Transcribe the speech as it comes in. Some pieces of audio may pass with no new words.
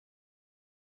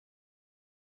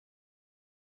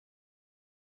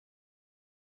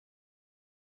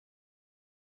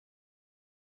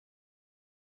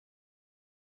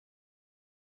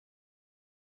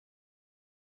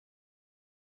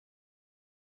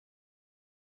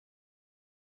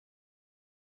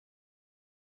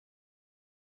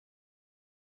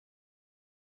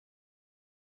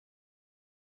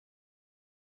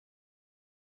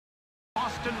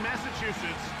Boston,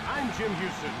 Massachusetts. I'm Jim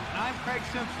Houston. And I'm Craig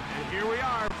Simpson. And here we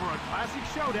are for a classic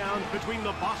showdown between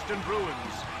the Boston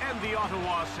Bruins and the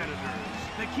Ottawa Senators.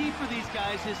 The key for these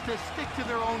guys is to stick to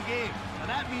their own game. And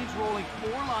that means rolling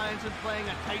 4 lines and playing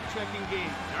a tight checking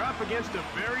game. They're up against a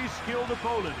very skilled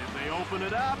opponent. If they open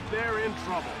it up, they're in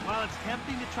trouble. Well, it's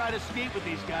tempting to try to skate with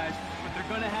these guys, but they're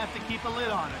going to have to keep a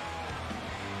lid on it.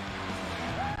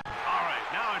 All right,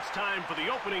 now it's time for the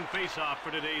opening face-off for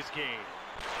today's game.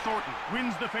 Thornton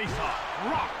wins the face-off.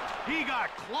 Rocked. He got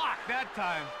clocked that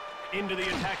time. Into the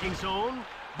attacking zone.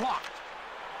 Blocked.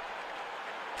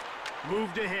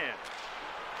 Moved ahead.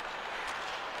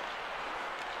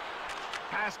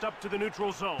 Passed up to the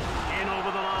neutral zone. In over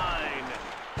the line.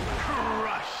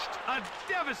 Crushed. A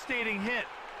devastating hit.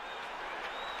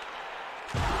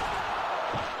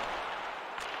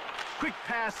 Quick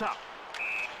pass up.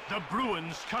 The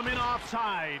Bruins come in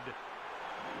offside.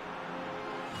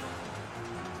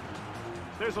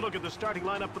 There's a look at the starting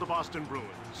lineup for the Boston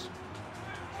Bruins.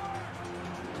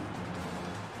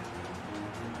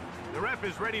 The ref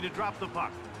is ready to drop the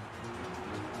puck.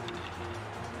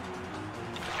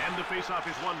 And the faceoff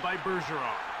is won by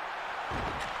Bergeron.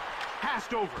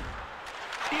 Passed over.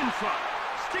 In front.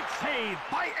 Stick save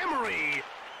by Emery.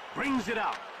 Brings it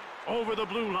out. Over the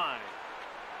blue line.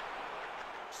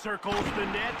 Circles the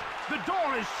net. The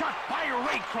door is shut by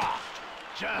Raycroft.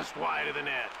 Just wide of the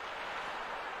net.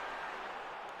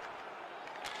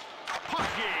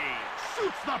 Pucky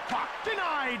shoots the puck.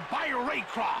 Denied by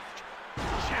Raycroft.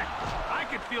 Checked. I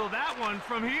could feel that one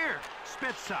from here.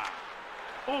 Spezza.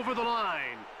 Over the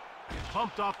line.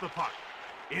 Bumped off the puck.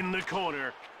 In the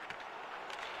corner.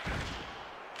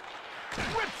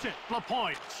 Whips it.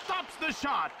 LaPointe stops the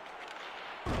shot.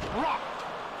 Rocked.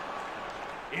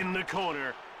 In the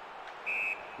corner.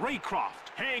 Raycroft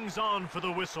hangs on for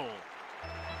the whistle.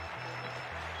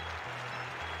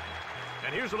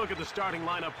 And here's a look at the starting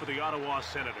lineup for the Ottawa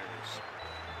Senators.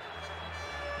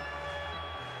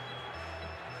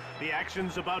 The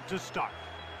action's about to start.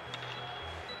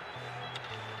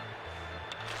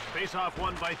 Face-off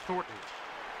won by Thornton.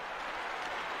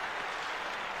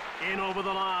 In over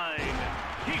the line.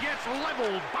 He gets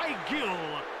leveled by Gill.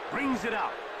 Brings it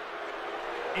out.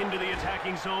 Into the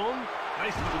attacking zone.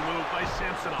 Nice little move by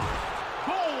Samsonov.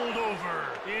 Bowled over.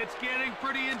 It's getting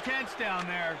pretty intense down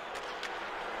there.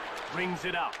 Brings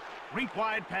it out.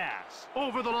 Rink-wide pass.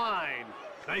 Over the line.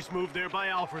 Nice move there by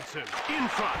Alfredson. In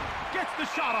front. Gets the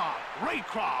shot off.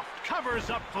 Raycroft covers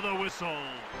up for the whistle.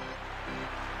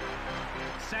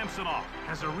 Samsonov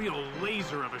has a real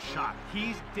laser of a shot.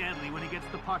 He's deadly when he gets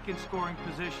the puck in scoring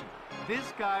position.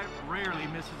 This guy rarely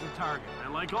misses a target.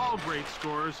 And like all great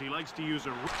scorers, he likes to use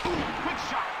a quick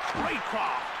shot.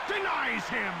 Raycroft denies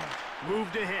him.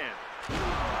 Moved ahead.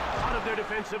 Out of their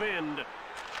defensive end.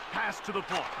 Pass to the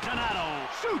point. Donato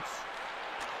shoots.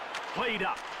 Played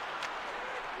up.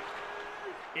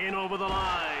 In over the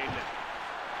line.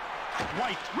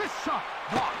 White wrist shot.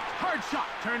 Blocked. Hard shot.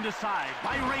 Turned aside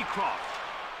by Raycroft.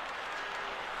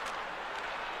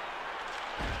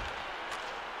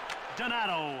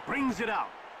 Donato brings it out.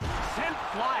 Sent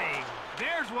flying.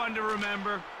 There's one to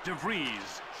remember.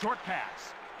 DeVries. Short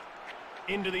pass.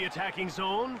 Into the attacking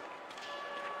zone.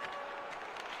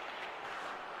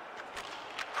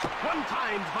 One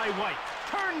timed by White.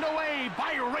 Turned away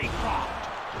by Raycroft.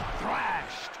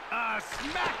 Thrashed. A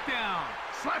smackdown.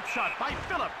 Slap shot by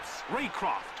Phillips.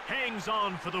 Raycroft hangs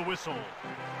on for the whistle.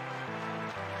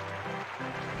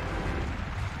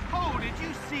 Oh, did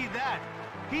you see that?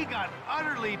 He got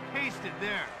utterly pasted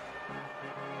there.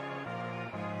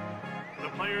 The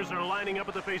players are lining up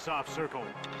at the face-off circle.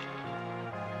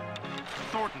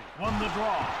 Thornton won the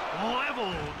draw.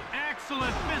 Leveled.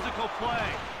 Excellent physical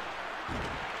play.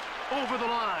 Over the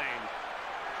line.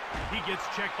 He gets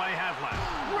checked by Havlat.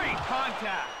 Great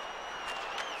contact.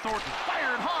 Thornton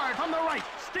fired hard from the right.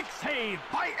 Stick save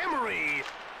by Emery.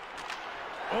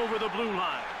 Over the blue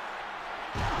line.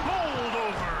 Bowled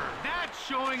over. That's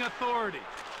showing authority.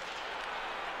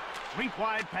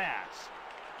 Rink-wide pass.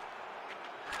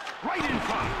 Right in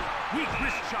front. Weak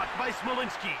wrist shot by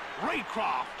Smolinski.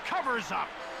 Raycroft covers up.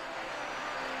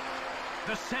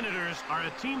 The Senators are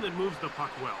a team that moves the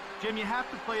puck well. Jim, you have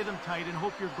to play them tight and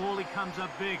hope your goalie comes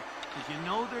up big, because you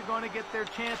know they're going to get their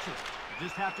chances. You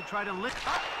just have to try to lift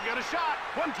up. Got a shot.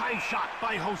 One-time shot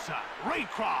by Hossa.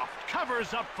 Raycroft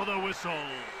covers up for the whistle.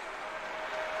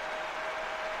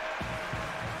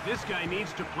 This guy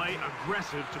needs to play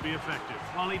aggressive to be effective.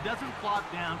 Well, he doesn't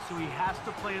flop down, so he has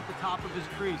to play at the top of his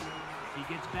crease. If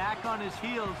he gets back on his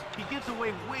heels, he gives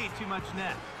away way too much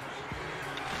net.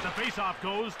 The faceoff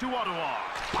goes to Ottawa.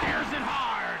 Fires it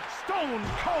hard. Stone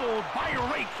cold by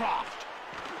Raycroft.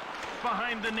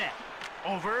 behind the net.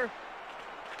 Over.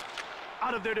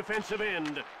 Out of their defensive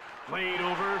end. Played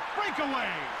over.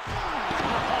 Breakaway.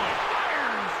 Point.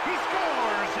 Fires. He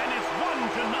scores, and it's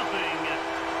 1-0.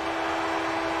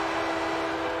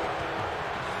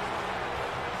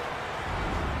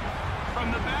 From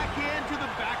the backhand to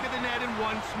the back of the net in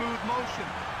one smooth motion.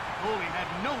 Goalie had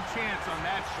no chance on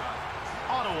that shot.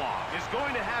 Ottawa is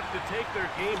going to have to take their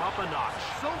game up a notch.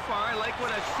 So far, I like what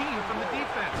I've seen from the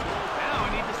defense. Now I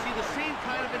need to see the same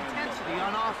kind of intensity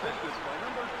on offense. By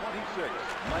number 26,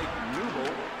 Mike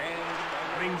Newell, and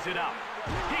Brings it out.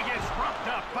 He gets roughed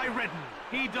up by Redden.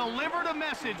 He delivered a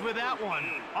message with that one.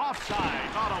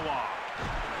 Offside, Ottawa.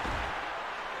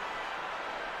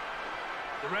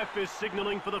 The ref is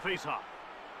signaling for the faceoff.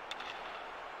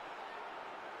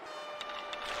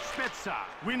 Spezza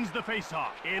wins the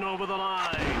faceoff. In over the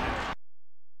line.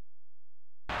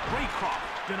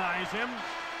 Raycroft denies him.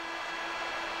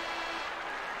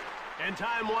 And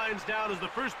time winds down as the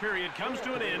first period comes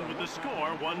to an end with the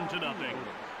score 1-0.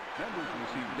 Members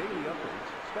receive daily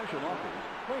updates, special offers,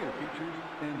 player features,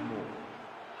 and more.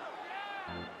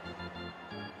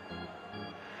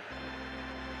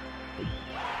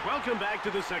 Welcome back to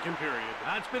the second period.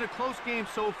 It's been a close game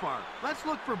so far. Let's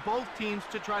look for both teams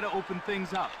to try to open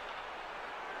things up.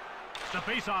 The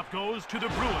faceoff goes to the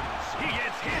Bruins. He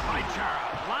gets hit by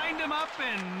Chara. Lined him up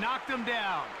and knocked him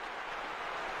down.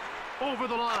 Over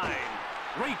the line.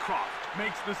 Raycroft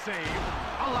makes the save.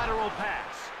 A lateral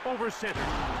pass. Over center.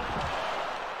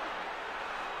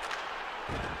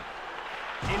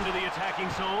 Into the attacking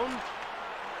zone.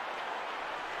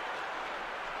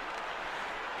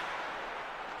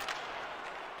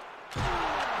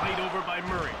 Played over by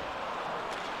Murray.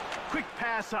 Quick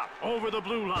pass up over the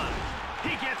blue line.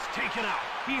 He gets taken out.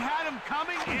 He had him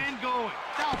coming and going.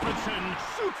 Alfredson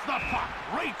shoots the puck.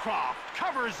 Raycroft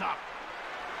covers up.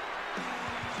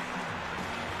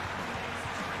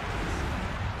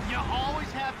 You always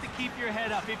have to keep your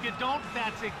head up. If you don't,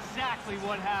 that's exactly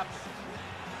what happens.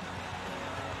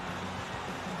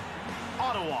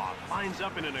 Ottawa lines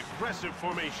up in an aggressive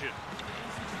formation.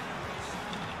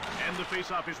 And the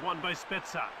faceoff is won by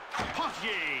Spezza.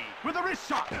 Potier with a wrist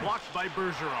shot. Blocked by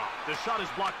Bergeron. The shot is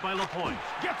blocked by Lapointe.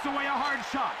 Gets away a hard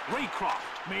shot.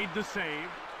 Raycroft made the save.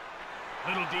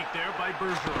 Little deep there by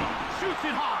Bergeron. Shoots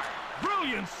it hard.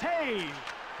 Brilliant save.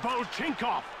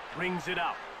 Volchenkov brings it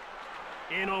out.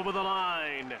 In over the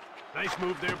line. Nice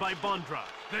move there by Bondra.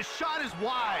 The shot is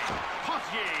wide.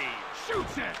 Potier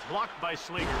shoots it. Blocked by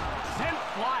Slager. Sent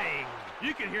flying.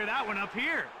 You can hear that one up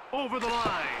here. Over the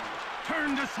line.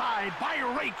 Turned aside by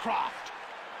Raycroft.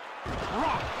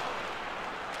 Rock.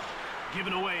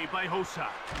 Given away by Hossa.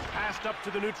 Passed up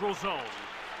to the neutral zone.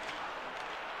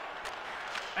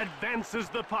 Advances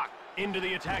the puck into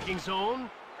the attacking zone.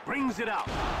 Brings it out.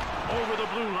 Over the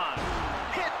blue line.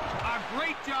 Hit. A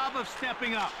great job of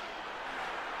stepping up.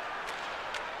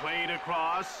 Played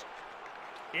across.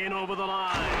 In over the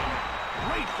line.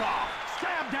 Raycroft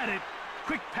stabbed at it.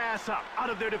 Quick pass up out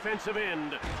of their defensive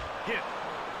end. Hit.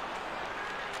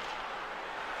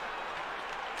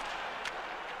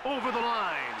 Over the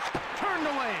line. Turned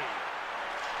away.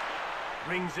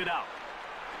 Brings it out.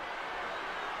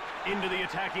 Into the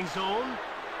attacking zone.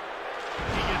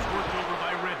 He gets worked over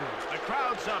by Redden. The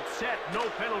crowd's upset. No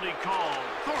penalty call.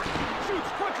 Thornton shoots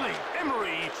quickly.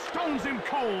 Emery stones him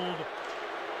cold.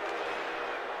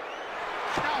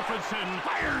 Alfredson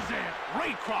fires it.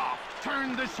 Raycroft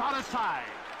turned the shot aside.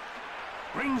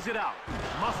 Brings it out.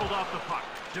 Muscled off the puck.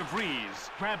 DeVries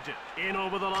grabbed it. In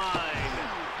over the line.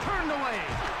 Turned away.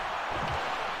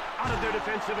 Out of their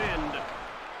defensive end.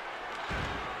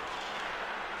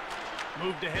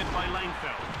 Moved ahead by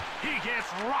Langfeld. He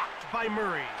gets rocked by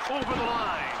Murray. Over the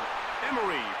line.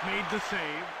 Emery made the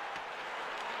save.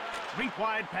 Rink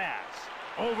wide pass.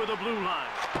 Over the blue line.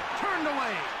 Turned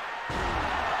away.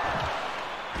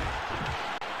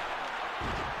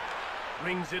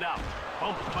 Brings it out.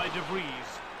 Bumped by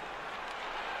DeVries.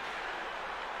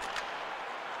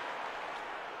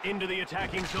 Into the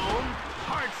attacking zone.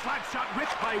 Hard slap shot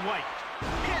ripped by White.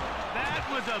 Hit. That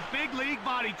was a big league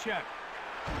body check.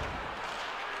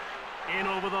 In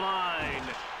over the line.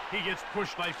 He gets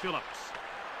pushed by Phillips.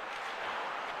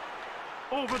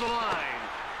 Over the line.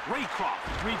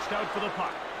 Raycroft reached out for the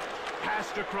puck.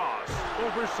 Passed across.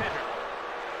 Over center.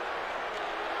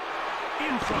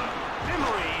 In front.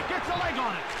 Emery gets a leg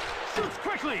on it. Shoots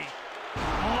quickly.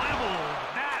 Leveled.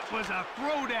 That was a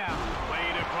throwdown.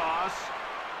 Played across.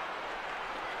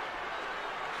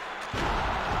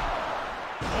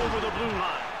 Over the blue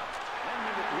line. 1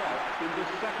 minute left in the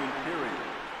second period.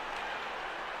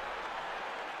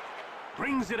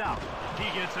 Brings it out.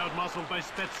 He gets out-muscled by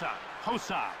Spezza.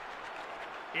 Hossa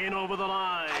In over the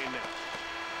line.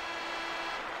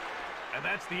 And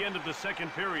that's the end of the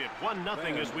second period.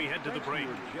 1-0 as we head to the break.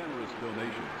 Thanks to your generous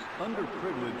donations,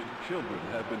 underprivileged children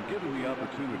have been given the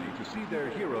opportunity to see their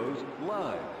heroes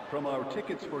live from our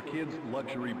Tickets for Kids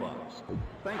luxury box.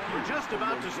 Thank you. We're just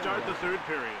about to start the third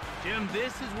period. Jim,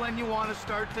 this is when you want to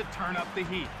start to turn up the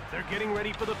heat. They're getting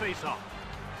ready for the faceoff.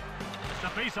 The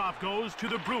faceoff goes to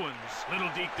the Bruins. Little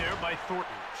deke there by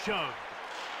Thornton. Shove.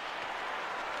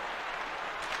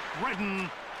 Redden.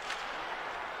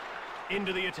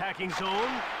 Into the attacking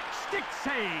zone. Stick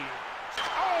save.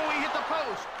 Oh, he hit the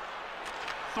post.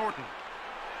 Thornton.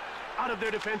 Out of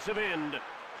their defensive end.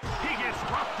 He gets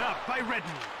roughed up by Redden.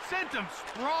 Sent him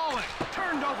sprawling.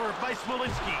 Turned over by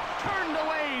Smolinski. Turned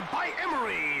away by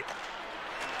Emery.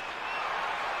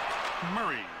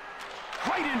 Murray.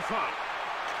 Right in front.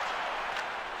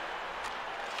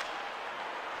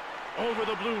 Over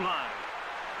the blue line.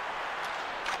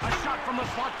 A shot from the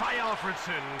slot by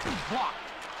Alfredson. Blocked.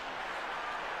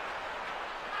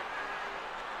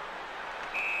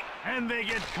 And they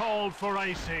get called for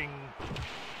icing.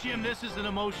 Jim, this is an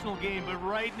emotional game, but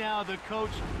right now the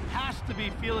coach has to be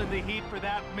feeling the heat for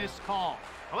that missed call.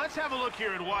 Well, let's have a look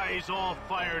here at why he's all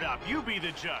fired up. You be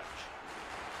the judge.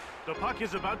 The puck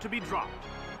is about to be dropped.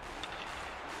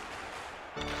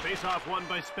 Face-off won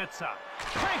by Spezza.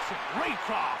 Cranks it.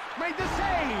 Raycroft made the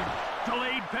save.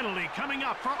 Delayed penalty coming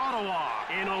up for Ottawa.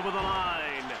 In over the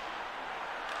line.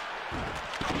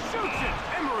 Shoots it.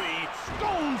 Emery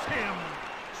stones him.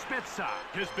 Spezza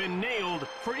has been nailed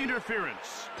for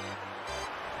interference.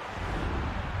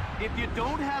 If you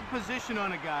don't have position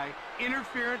on a guy,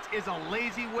 interference is a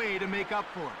lazy way to make up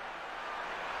for it.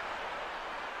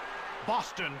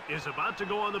 Boston is about to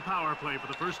go on the power play for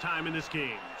the first time in this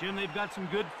game. Jim, they've got some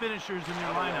good finishers in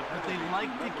their lineup, but they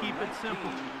like to keep it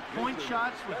simple. Point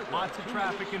shots with lots of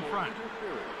traffic in front.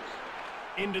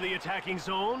 Into the attacking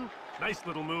zone. Nice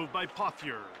little move by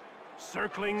Pothier.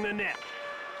 Circling the net.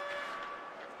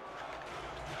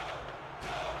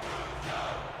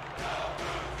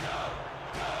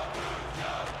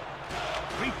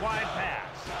 Deep wide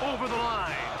pass. Over the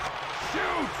line.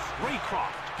 Shoots!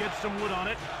 Raycroft gets some wood on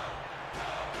it.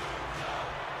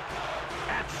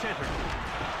 At center.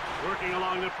 Working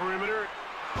along the perimeter.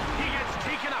 He gets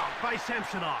taken out by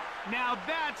Samsonov. Now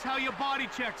that's how you body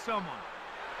check someone.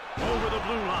 Over the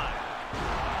blue line.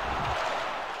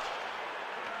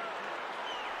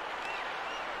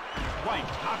 White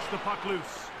knocks the puck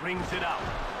loose. Brings it out.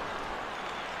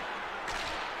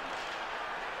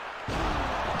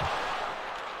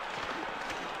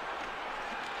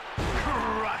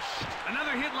 Crushed.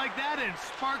 Another hit like that and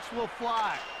sparks will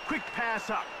fly. Quick pass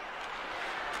up.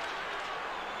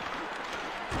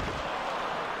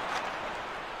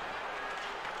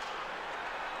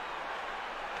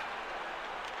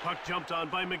 Puck jumped on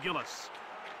by McGillis.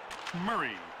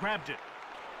 Murray grabbed it.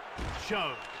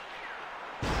 Shove.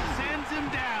 Sends him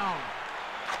down.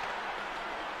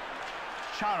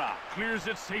 Chara clears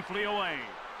it safely away.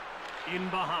 In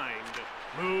behind.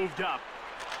 Moved up.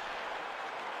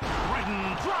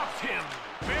 Redden drops him.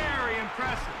 Very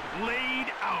impressive.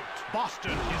 Laid out.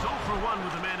 Boston is 0 for 1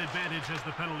 with a man advantage as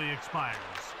the penalty expires.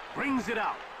 Brings it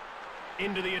out.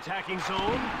 Into the attacking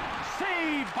zone.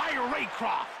 Saved by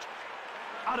Raycroft.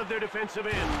 Out of their defensive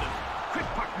end. Quick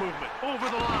puck movement. Over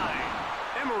the line.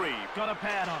 Emery got a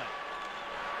pad on it.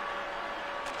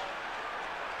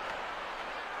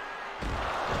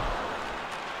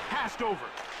 Passed over.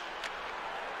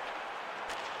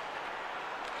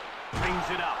 Brings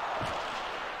it up.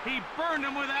 He burned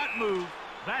him with that move.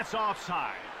 That's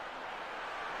offside.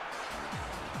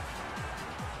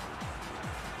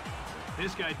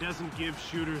 This guy doesn't give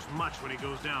shooters much when he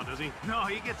goes down, does he? No,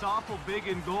 he gets awful big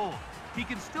in goal. He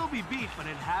can still be beat, but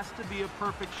it has to be a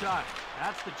perfect shot.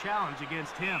 That's the challenge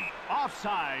against him.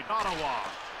 Offside, Ottawa.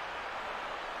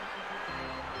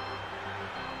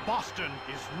 Boston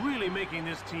is really making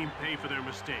this team pay for their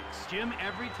mistakes. Jim,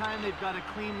 every time they've got a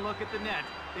clean look at the net,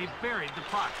 they've buried the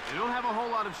puck. They don't have a whole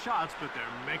lot of shots, but they're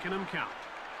making them count.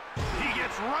 He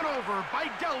gets run over by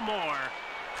Delmore.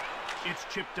 It's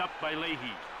chipped up by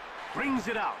Leahy. Brings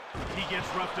it out. He gets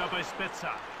roughed up by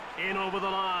Spezza. In over the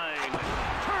line.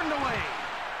 Turned away.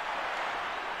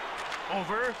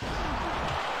 Over.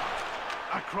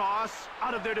 Across.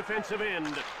 Out of their defensive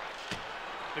end.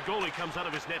 The goalie comes out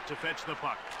of his net to fetch the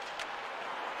puck.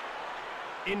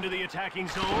 Into the attacking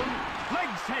zone. Leg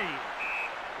save.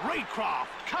 Raycroft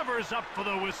covers up for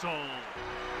the whistle.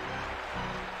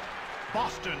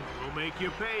 Boston will make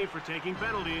you pay for taking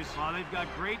penalties. Well, they've got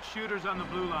great shooters on the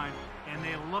blue line, and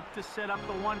they look to set up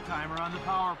the one-timer on the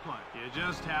power play. You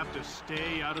just have to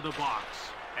stay out of the box.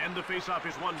 And the faceoff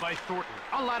is won by Thornton.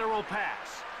 A lateral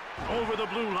pass. Over the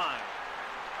blue line.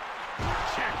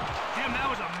 Check. Jim, that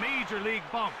was a major league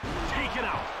bump. Taken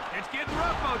out. It's getting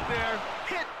rough out there.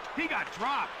 Hit. He got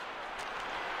dropped.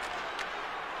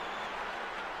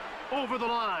 Over the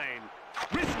line.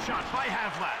 Wrist shot by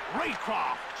Havlat.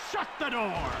 Raycroft. Shut the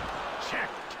door.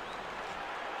 Checked.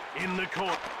 In the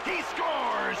court. He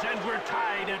scores, and we're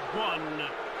tied at 1.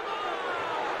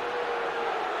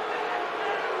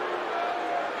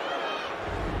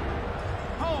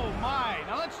 Oh, my.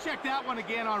 Now let's check that one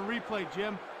again on replay,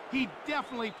 Jim. He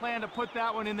definitely planned to put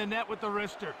that one in the net with the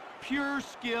wrister. Pure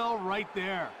skill right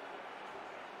there.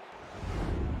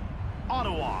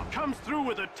 Ottawa comes through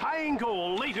with a tying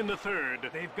goal late in the third.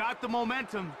 They've got the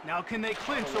momentum. Now can they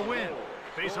clinch a win?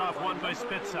 Face-off won by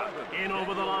Spezza. In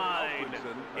over the line.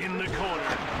 In the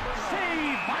corner.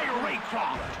 Saved by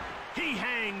Raycroft. He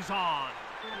hangs on.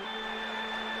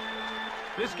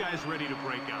 This guy's ready to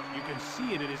break out. You can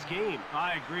see it in his game.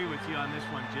 I agree with you on this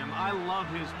one, Jim. I love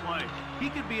his play. He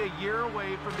could be a year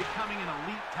away from becoming an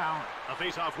elite talent. A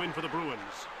face-off win for the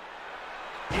Bruins.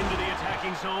 Into the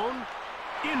attacking zone.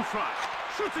 In front.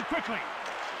 Shoots it quickly.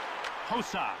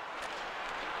 Hossa.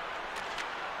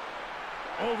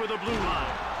 Over the blue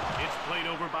line. It's played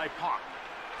over by Park.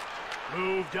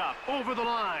 Moved up. Over the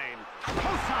line.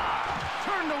 Hossa.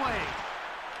 Turned away.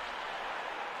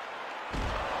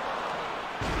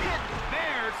 Hit.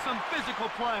 There's some physical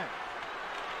play.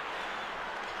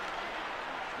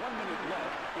 1 minute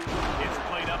left. It's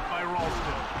played up by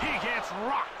Ralston. He gets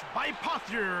rocked by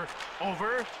Pothier.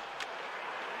 Over.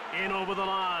 In over the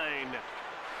line.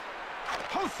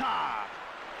 Hossa!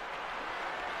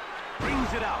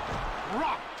 Brings it out.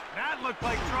 Rocked. That looked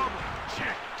like trouble.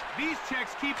 Checked. These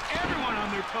checks keep everyone on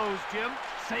their toes, Jim.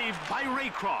 Saved by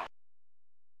Raycroft.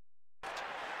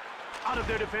 Out of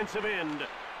their defensive end.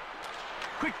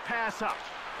 Quick pass up.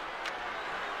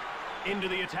 Into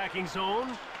the attacking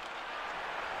zone.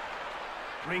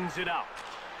 Brings it out.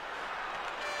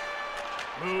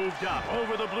 Moved up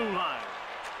over the blue line.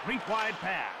 Rink-wide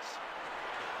pass.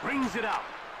 Brings it out.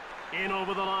 In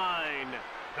over the line.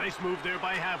 Nice move there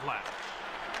by Havlat.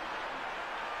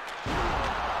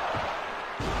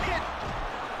 Hit.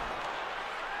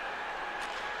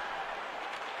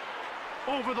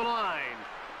 Over the line.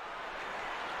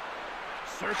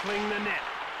 Circling the net.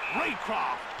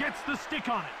 Raycroft gets the stick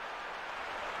on it.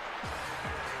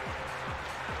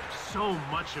 So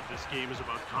much of this game is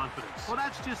about confidence. Well,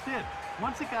 that's just it.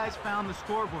 Once a guy's found the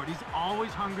scoreboard, he's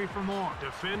always hungry for more.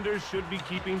 Defenders should be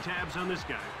keeping tabs on this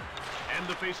guy. And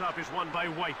the faceoff is won by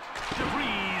White.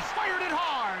 DeVries fired it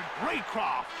hard.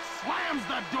 Raycroft slams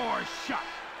the door shut.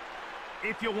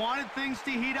 If you wanted things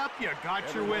to heat up, you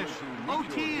got your wish.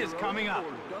 OT is coming up.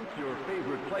 Or dunk your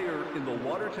favorite player in the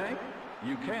water tank?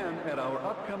 You can at our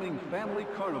upcoming Family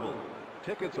Carnival.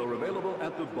 Tickets are available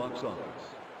at the box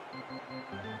office.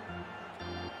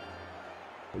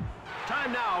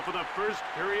 Time now for the first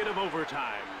period of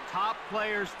overtime. Top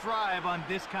players thrive on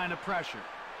this kind of pressure.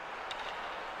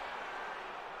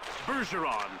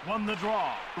 Bergeron won the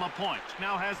draw. Lapointe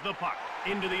now has the puck.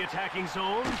 Into the attacking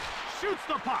zone. Shoots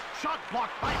the puck. Shot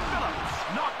blocked by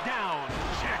Phillips. Knocked down.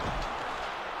 Checked.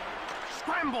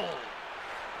 Scramble.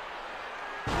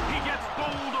 He gets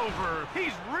bowled over.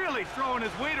 He's really throwing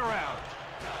his weight around.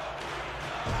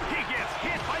 He gets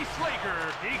hit by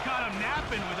Slager. He got him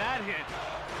napping with that hit.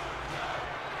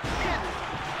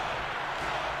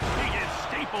 He gets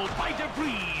stapled by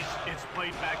DeVries. It's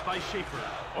played back by Schaefer.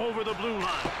 Over the blue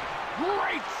line.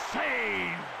 Great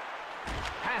save!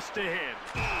 Passed ahead.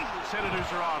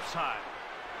 Senators are offside.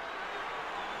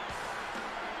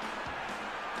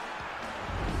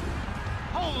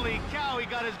 Holy cow, he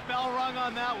got his bell rung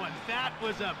on that one. That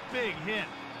was a big hit.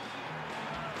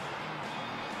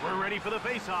 We're ready for the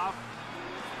face-off.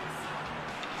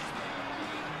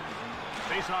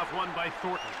 Face-off won by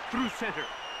Thornton. Through center.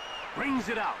 Brings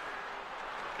it out.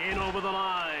 In over the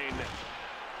line.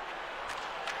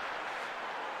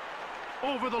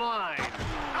 Over the line.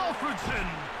 Alfredson.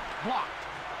 Blocked.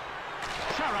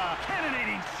 Chara.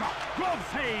 Cannonading shot. Glove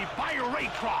save by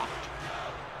Raycroft.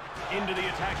 Into the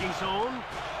attacking zone.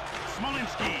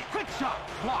 Smolinski. Quick shot.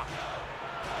 Blocked.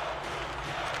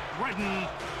 Redden.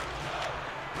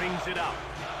 Brings it out.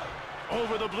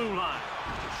 Over the blue line.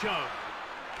 Shove.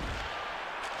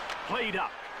 Played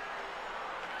up.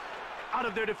 Out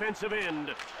of their defensive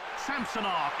end.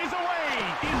 Samsonov is away.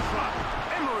 In front.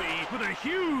 Emery with a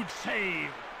huge save.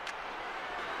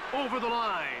 Over the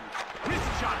line. Wrist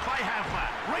shot by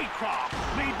Havlat.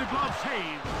 Raycroft made the glove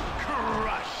save.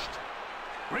 Crushed.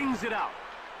 Brings it out.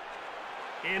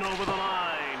 In over the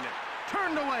line.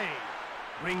 Turned away.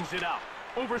 Brings it out.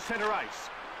 Over center ice.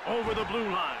 Over the blue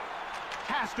line.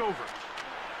 Passed over.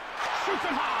 Shoots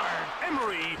it hard.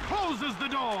 Emery closes the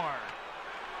door.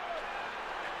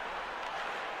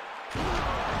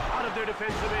 Out of their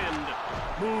defensive end.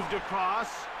 Moved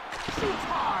across. Shoots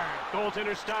hard.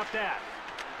 Goaltender stopped that.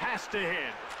 Passed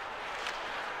ahead.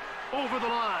 Over the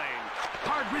line.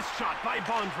 Hard wrist shot by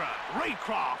Bondra.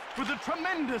 Raycroft with a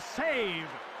tremendous save.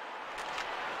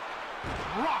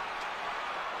 Rocked.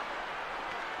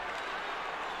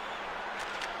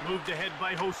 Moved ahead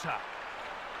by Hossa.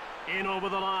 In over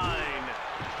the line.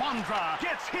 Bondra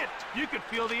gets hit. You could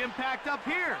feel the impact up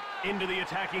here. Into the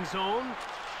attacking zone.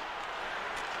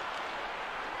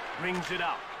 Brings it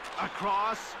out.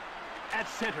 Across. At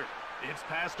center. It's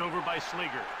passed over by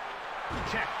Slager.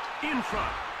 Checked. In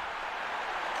front.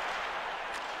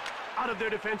 Out of their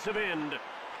defensive end.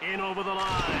 In over the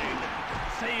line.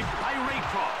 Saved by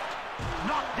Raycroft.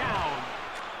 Knocked down.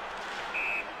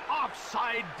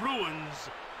 Offside Bruins.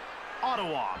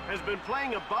 Ottawa has been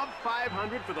playing above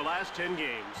 500 for the last 10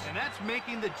 games. And that's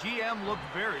making the GM look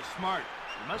very smart.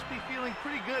 He must be feeling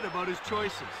pretty good about his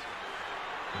choices.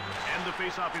 And the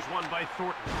faceoff is won by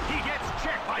Thornton. He gets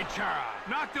checked by Chara.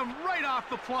 Knocked him right off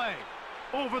the play.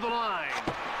 Over the line.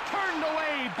 Turned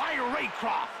away by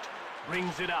Raycroft.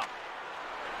 Brings it out.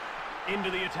 Into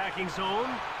the attacking zone.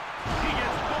 He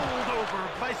gets bowled over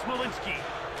by Smolinski.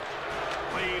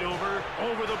 Played over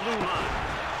the blue line.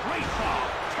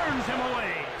 Raycroft turns him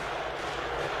away.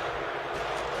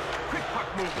 Quick puck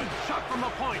movement. Shot from the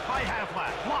point by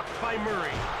Havlat. Blocked by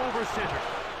Murray. Over center.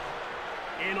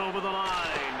 In over the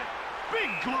line. Big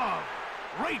glove.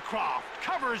 Raycroft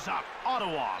covers up.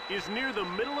 Ottawa is near the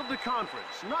middle of the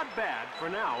conference. Not bad for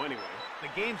now, anyway. The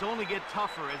games only get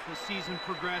tougher as the season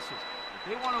progresses. If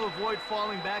they want to avoid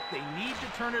falling back, they need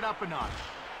to turn it up a notch.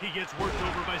 He gets worked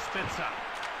over by Spezza.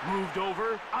 Moved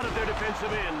over, out of their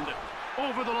defensive end.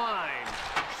 Over the line.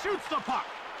 Shoots the puck.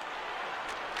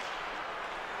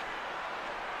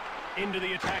 Into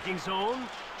the attacking zone.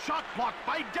 Shot blocked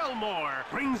by Delmore.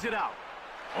 Brings it out.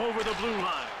 Over the blue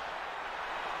line.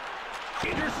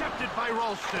 Intercepted by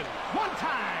Ralston. One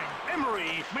time.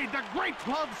 Emery made the great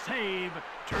glove save.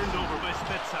 Turned over by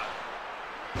Spezza.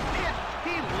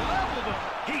 He leveled him.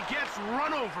 He gets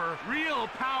run over. Real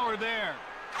power there.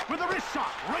 With a wrist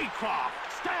shot, Raycroft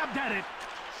stabbed at it.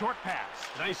 Short pass.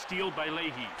 Nice steal by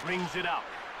Leahy. Brings it out.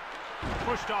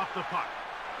 Pushed off the puck.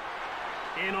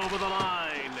 In over the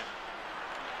line.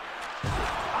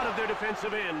 Out of their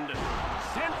defensive end.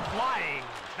 Sent flying.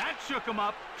 That shook him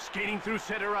up. Skating through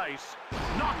center ice.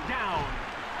 Knocked down.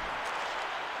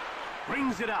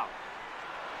 Brings it out.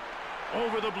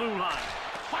 Over the blue line.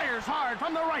 Fires hard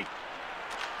from the right.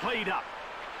 Played up.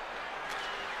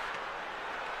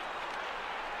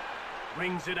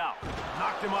 Brings it out.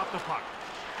 Knocked him off the puck.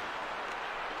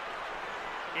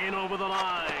 In over the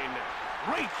line.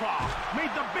 Raycroft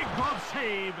made the big glove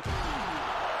save.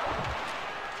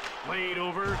 Played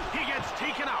over. He gets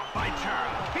taken out by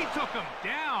Chara. He took him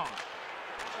down.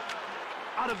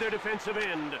 Out of their defensive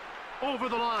end. Over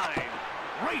the line.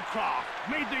 Raycroft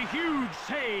made the huge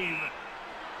save.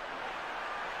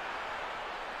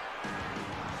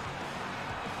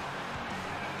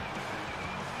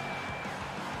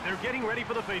 They're getting ready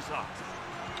for the faceoff.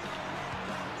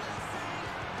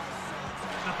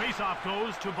 The faceoff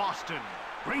goes to Boston.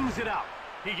 Brings it out.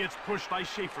 He gets pushed by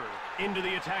Schaefer. Into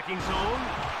the attacking zone.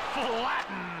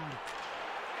 Flattened.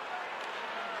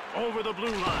 Over the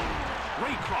blue line.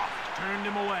 Raycroft turned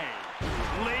him away.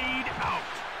 Laid out.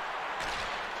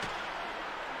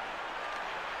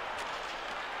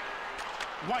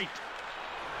 White.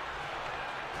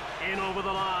 In over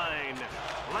the line.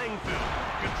 Langford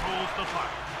controls the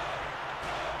puck.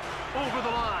 Over the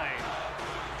line.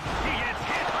 He gets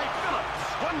hit by Phillips.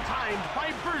 One-timed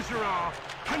by Bergeron.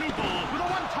 Knuble with a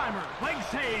one-timer. Leg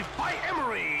save by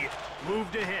Emery.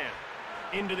 Moved ahead.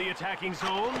 Into the attacking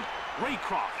zone.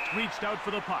 Raycroft reached out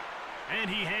for the puck. And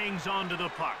he hangs on to the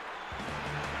puck.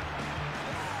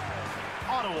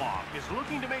 Ottawa is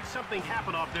looking to make something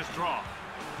happen off this draw.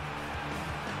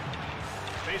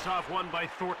 Face-off won by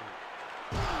Thornton.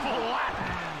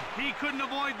 Flattened. He couldn't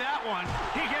avoid that one.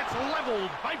 He gets leveled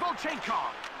by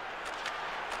Volchenkov.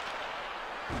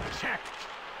 Checked.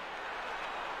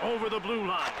 Over the blue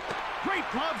line. Great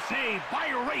glove save by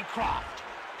Raycroft.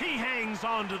 He hangs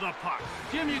on to the puck.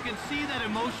 Jim, you can see that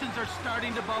emotions are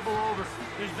starting to bubble over.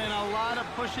 There's been a lot of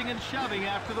pushing and shoving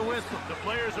after the whistle. The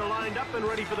players are lined up and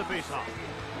ready for the faceoff.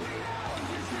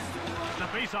 The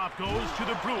faceoff goes to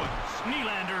the Bruins.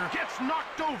 Nylander gets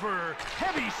knocked over.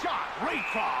 Heavy shot.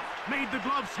 Raycroft made the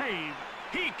glove save.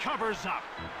 He covers up.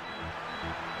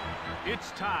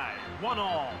 It's tied,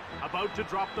 1-1. About to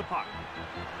drop the puck.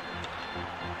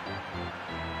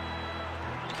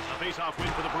 A face-off win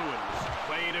for the Bruins.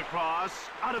 Played across,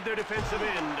 out of their defensive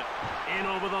end. In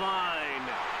over the line.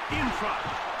 In front.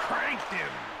 Cranked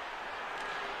him.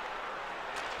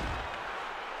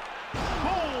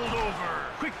 Bowled over.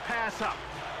 Quick pass up.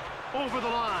 Over the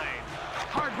line.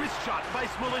 Hard wrist shot by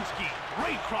Smolinski.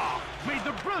 Raycroft made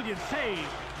the brilliant save.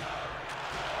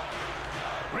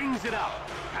 Brings it out.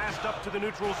 Passed up to the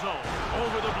neutral zone.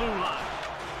 Over the blue line.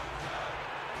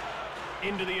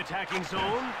 Into the attacking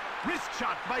zone. Wrist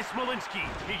shot by Smolinski.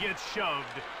 He gets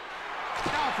shoved.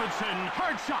 Alfredson.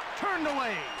 Hard shot. Turned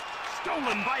away.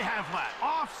 Stolen by Havlat.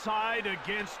 Offside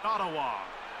against Ottawa.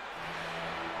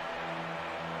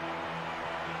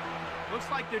 Looks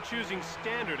like they're choosing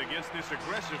standard against this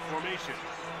aggressive formation.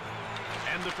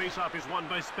 And the faceoff is won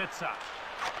by Spezza.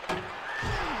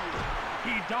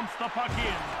 He dumps the puck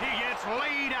in. He gets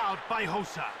laid out by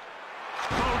Hossa.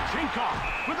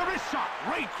 Volchenkov with a wrist shot.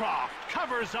 Raycroft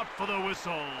covers up for the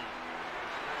whistle.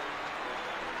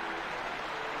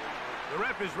 The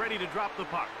ref is ready to drop the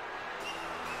puck.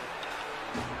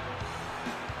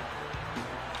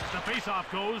 The faceoff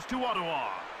goes to Ottawa.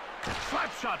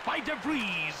 Slap shot by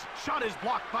DeVries. Shot is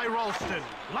blocked by Ralston.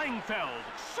 Langfeld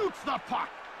shoots the puck.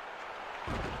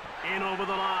 In over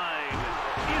the line.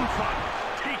 In front.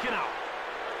 Taken out.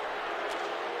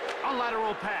 A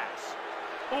lateral pass.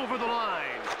 Over the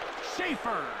line.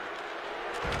 Schaefer.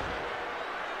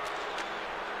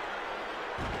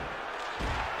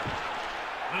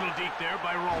 Little deep there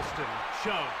by Ralston.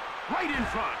 Shove. Right in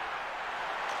front.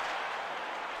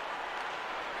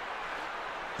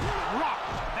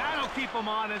 Rocked. That'll keep them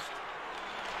honest.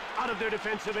 Out of their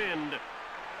defensive end.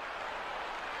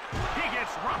 He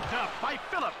gets rocked up by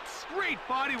Phillips. Great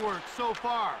body work so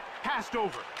far. Passed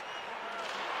over.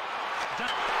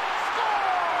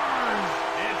 Scores!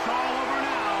 It's all over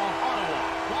now. Ottawa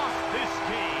lost this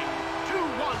game.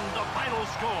 2-1 the final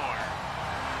score.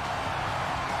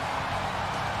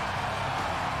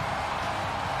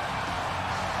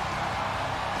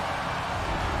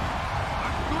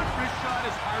 A good wrist shot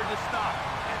is hard to stop.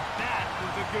 And that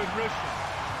was a good wrist shot.